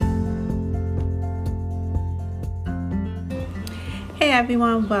Hey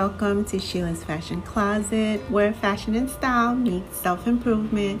everyone, welcome to Sheila's Fashion Closet, where fashion and style meets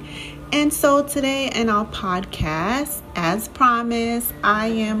self-improvement. And so today in our podcast, as promised, I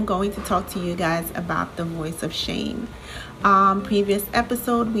am going to talk to you guys about the voice of shame. Previous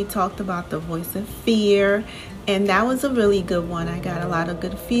episode, we talked about the voice of fear, and that was a really good one. I got a lot of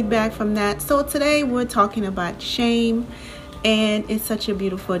good feedback from that. So today we're talking about shame. And it's such a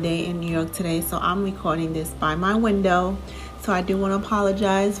beautiful day in New York today, so I'm recording this by my window. So I do want to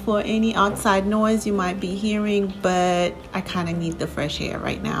apologize for any outside noise you might be hearing, but I kind of need the fresh air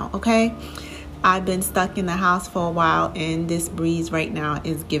right now, okay? I've been stuck in the house for a while, and this breeze right now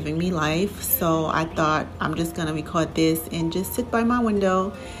is giving me life. So I thought I'm just going to record this and just sit by my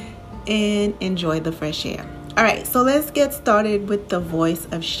window and enjoy the fresh air. All right, so let's get started with the voice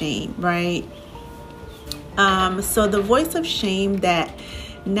of shame, right? So the voice of shame, that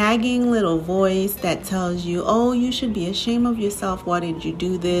nagging little voice that tells you, oh, you should be ashamed of yourself. Why did you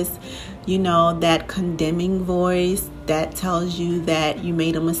do this? You know, that condemning voice that tells you that you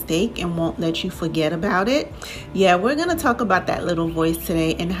made a mistake and won't let you forget about it. Yeah, we're going to talk about that little voice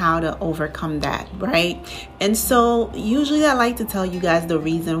today and how to overcome that, right? And so usually I like to tell you guys the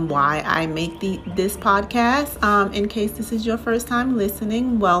reason why I make this podcast. In case this is your first time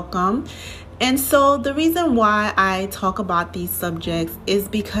listening, welcome. And so the reason why I talk about these subjects is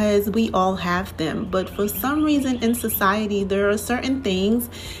because we all have them. But for some reason in society, there are certain things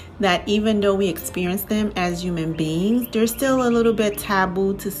that even though we experience them as human beings, they're still a little bit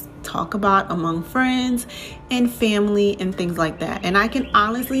taboo to talk about among friends and family and things like that. And I can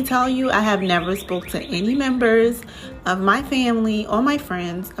honestly tell you, I have never spoke to any members of my family or my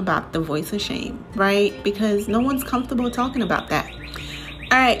friends about the voice of shame, right? Because no one's comfortable talking about that.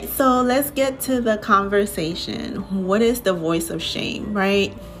 All right, so let's get to the conversation. What is the voice of shame,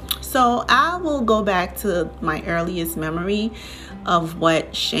 right? So I will go back to my earliest memory of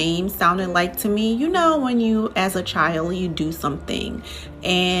what shame sounded like to me. You know, when you, as a child, you do something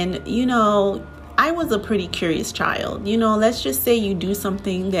and, you know, I was a pretty curious child. You know, let's just say you do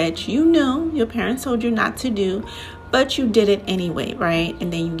something that you know your parents told you not to do, but you did it anyway, right?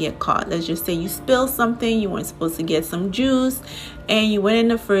 And then you get caught. Let's just say you spill something. You weren't supposed to get some juice and you went in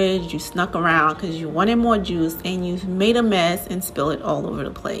the fridge, you snuck around because you wanted more juice and you made a mess and spilled it all over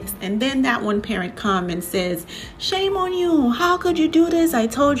the place. And then that one parent comes and says, shame on you. How could you do this? I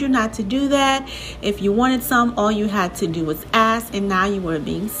told you not to do that. If you wanted some, all you had to do was ask, and now you were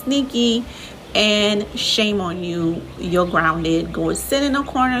being sneaky. And shame on you. You're grounded. Go sit in a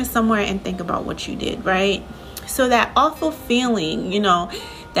corner somewhere and think about what you did, right? So that awful feeling, you know,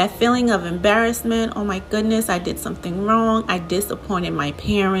 that feeling of embarrassment. Oh my goodness, I did something wrong. I disappointed my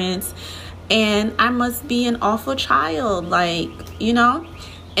parents and I must be an awful child, like, you know.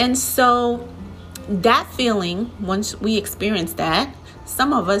 And so that feeling, once we experience that,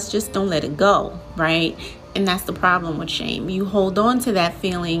 some of us just don't let it go, right? And that's the problem with shame. You hold on to that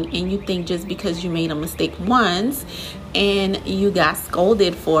feeling and you think just because you made a mistake once and you got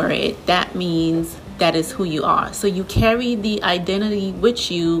scolded for it, that means that is who you are. So you carry the identity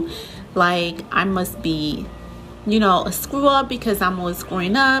with you, like I must be, you know, a screw up because I'm always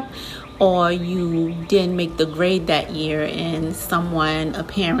screwing up, or you didn't make the grade that year and someone, a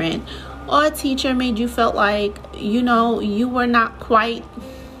parent or a teacher made you felt like, you know, you were not quite,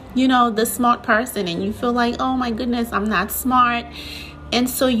 you know, the smart person, and you feel like, oh my goodness, I'm not smart. And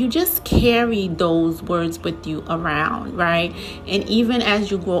so you just carry those words with you around, right? And even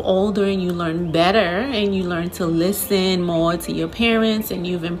as you grow older and you learn better and you learn to listen more to your parents and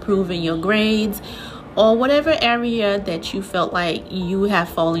you've improved in your grades or whatever area that you felt like you have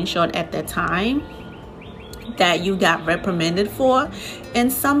fallen short at that time, that you got reprimanded for, and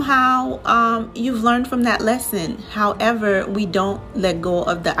somehow you've learned from that lesson. However, we don't let go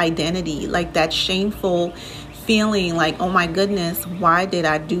of the identity, like that shameful feeling like, oh my goodness, why did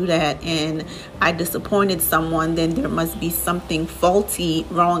I do that? And I disappointed someone, then there must be something faulty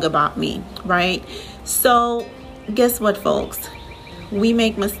wrong about me, right? So guess what, folks? We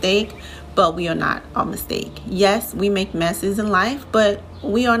make mistakes, but we are not a mistake. Yes, we make messes in life, but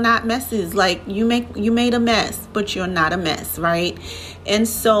we are not messes. Like you made a mess, but you're not a mess, right? And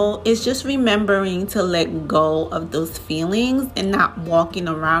so it's just remembering to let go of those feelings and not walking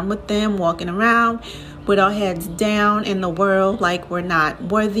around with our heads down in the world like we're not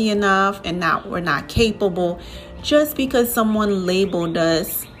worthy enough and we're not capable just because someone labeled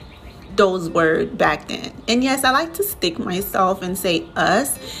us those words back then. And yes, I like to stick myself and say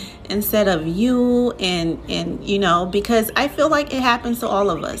us instead of you, and you know, because I feel like it happens to all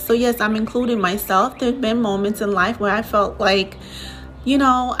of us. So yes, I'm including myself. There have been moments in life where I felt like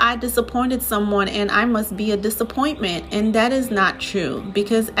I disappointed someone and I must be a disappointment. And that is not true,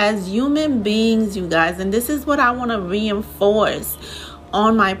 because as human beings, you guys, and this is what I want to reinforce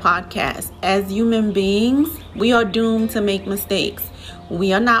on my podcast, as human beings, we are doomed to make mistakes.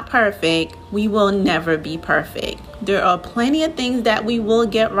 We are not perfect. We will never be perfect. There are plenty of things that we will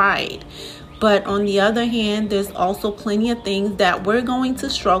get right. But on the other hand, there's also plenty of things that we're going to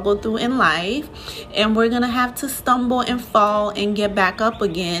struggle through in life, and we're going to have to stumble and fall and get back up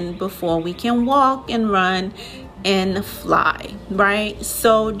again before we can walk and run and fly, right?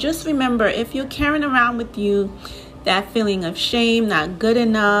 So just remember, if you're carrying around with you that feeling of shame, not good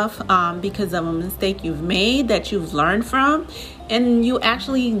enough, because of a mistake you've made that you've learned from, and you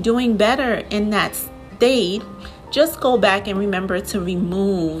actually doing better in that state, just go back and remember to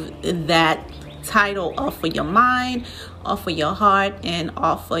remove that title off of your mind, off of your heart, and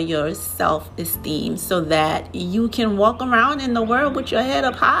off of your self-esteem, so that you can walk around in the world with your head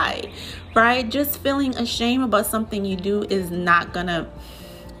up high, right? Just feeling ashamed about something you do is not gonna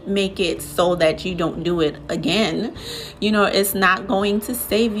make it so that you don't do it again. It's not going to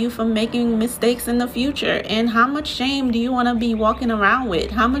save you from making mistakes in the future. And how much shame do you want to be walking around with?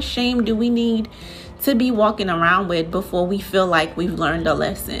 How much shame do we need to be walking around with before we feel like we've learned a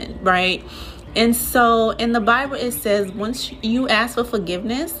lesson, right? And so in the Bible, it says, once you ask for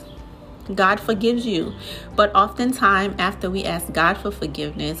forgiveness, God forgives you. But oftentimes after we ask God for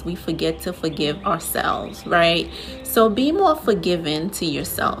forgiveness, we forget to forgive ourselves, right? So be more forgiving to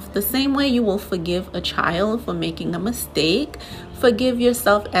yourself. The same way you will forgive a child for making a mistake, forgive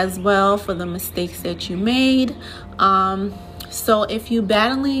yourself as well for the mistakes that you made. So if you're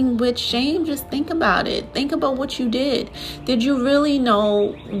battling with shame, just think about it. Think about what you did. Did you really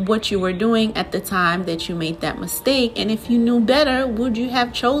know what you were doing at the time that you made that mistake? And if you knew better, would you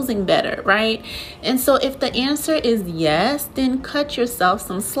have chosen better, right? And so if the answer is yes, then cut yourself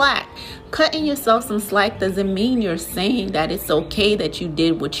some slack. Cutting yourself some slack doesn't mean you're saying that it's okay that you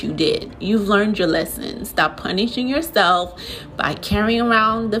did what you did. You've learned your lesson. Stop punishing yourself by carrying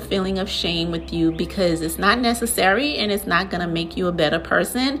around the feeling of shame with you, because it's not necessary and it's not going to make you a better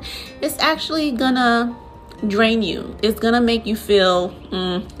person. It's actually going to drain you. It's going to make you feel,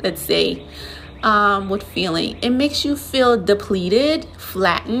 what feeling? It makes you feel depleted,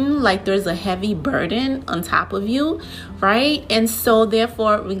 flattened, like there's a heavy burden on top of you, right? And so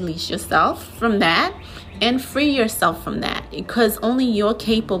therefore release yourself from that and free yourself from that, because only you're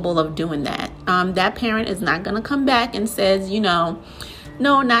capable of doing that. That parent is not going to come back and says, no,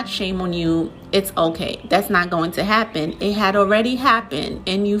 not shame on you. It's okay. That's not going to happen. It had already happened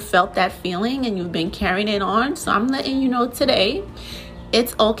and you felt that feeling and you've been carrying it on. So I'm letting you know today,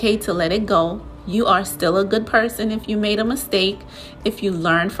 it's okay to let it go. You are still a good person if you made a mistake, if you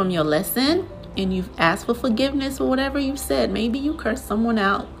learned from your lesson and you've asked for forgiveness for whatever you said. Maybe you cursed someone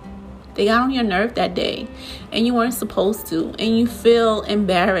out. They got on your nerve that day and you weren't supposed to, and you feel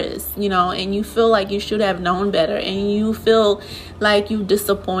embarrassed, and you feel like you should have known better, and you feel like you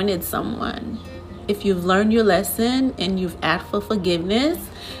disappointed someone. If you've learned your lesson and you've asked for forgiveness,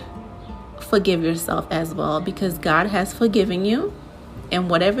 forgive yourself as well, because God has forgiven you. And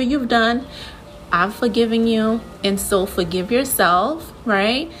whatever you've done, I've forgiven you. And so forgive yourself,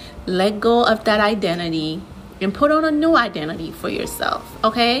 right? Let go of that identity and put on a new identity for yourself,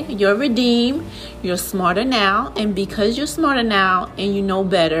 okay? You're redeemed. You're smarter now. And because you're smarter now and you know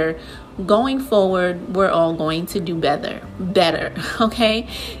better, going forward, we're all going to do better, okay?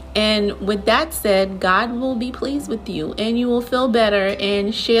 And with that said, God will be pleased with you and you will feel better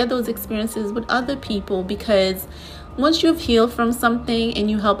and share those experiences with other people, because once you've healed from something and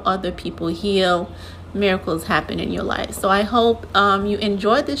you help other people heal, miracles happen in your life. So I hope you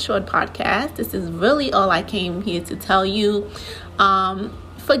enjoyed this short podcast. This is really all I came here to tell you.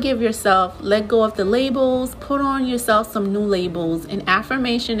 Forgive yourself. Let go of the labels. Put on yourself some new labels. And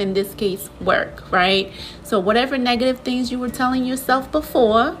affirmation in this case work, right? So whatever negative things you were telling yourself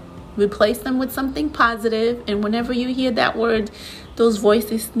before, replace them with something positive. And whenever you hear that word, those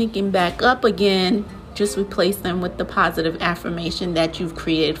voices sneaking back up again, just replace them with the positive affirmation that you've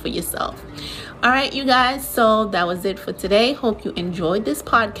created for yourself. All right, you guys. So that was it for today. Hope you enjoyed this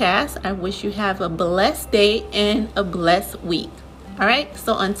podcast. I wish you have a blessed day and a blessed week. All right.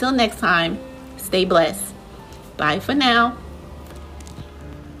 So until next time, stay blessed. Bye for now.